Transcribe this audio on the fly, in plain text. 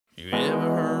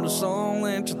heard a song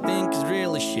that you think is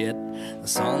really shit, a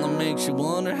song that makes you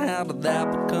wonder how did that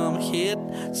become a hit.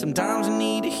 Sometimes you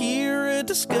need to hear a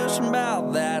discussion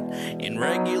about that in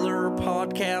regular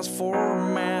podcast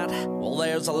format. Well,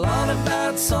 there's a lot of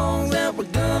bad songs that we're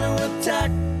gonna attack,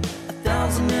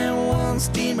 1,001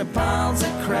 steaming piles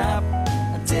of crap.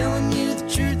 I'm telling you the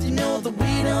truth, you know that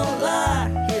we don't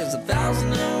lie. Here's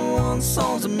 1,001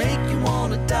 songs that make you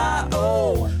wanna die.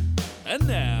 Oh. And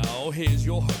now, here's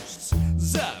your hosts,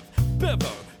 Zav,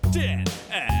 Bevo, Dan,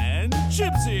 and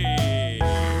Gypsy.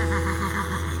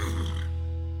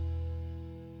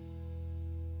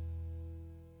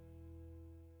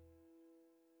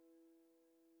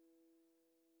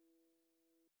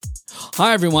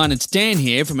 Hi everyone, it's Dan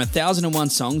here from 1,001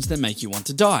 Songs That Make You Want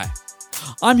to Die.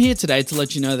 I'm here today to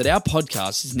let you know that our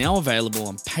podcast is now available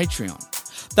on Patreon.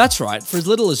 That's right, for as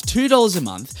little as $2 a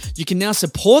month, you can now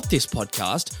support this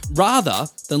podcast rather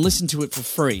than listen to it for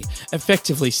free,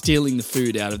 effectively stealing the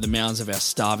food out of the mouths of our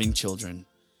starving children.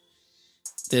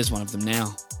 There's one of them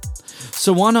now.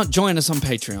 So why not join us on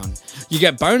Patreon? You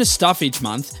get bonus stuff each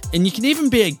month, and you can even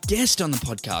be a guest on the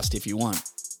podcast if you want.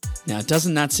 Now,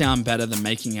 doesn't that sound better than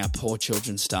making our poor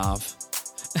children starve?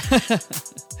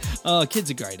 Oh,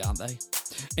 kids are great, aren't they?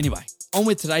 Anyway, on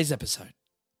with today's episode.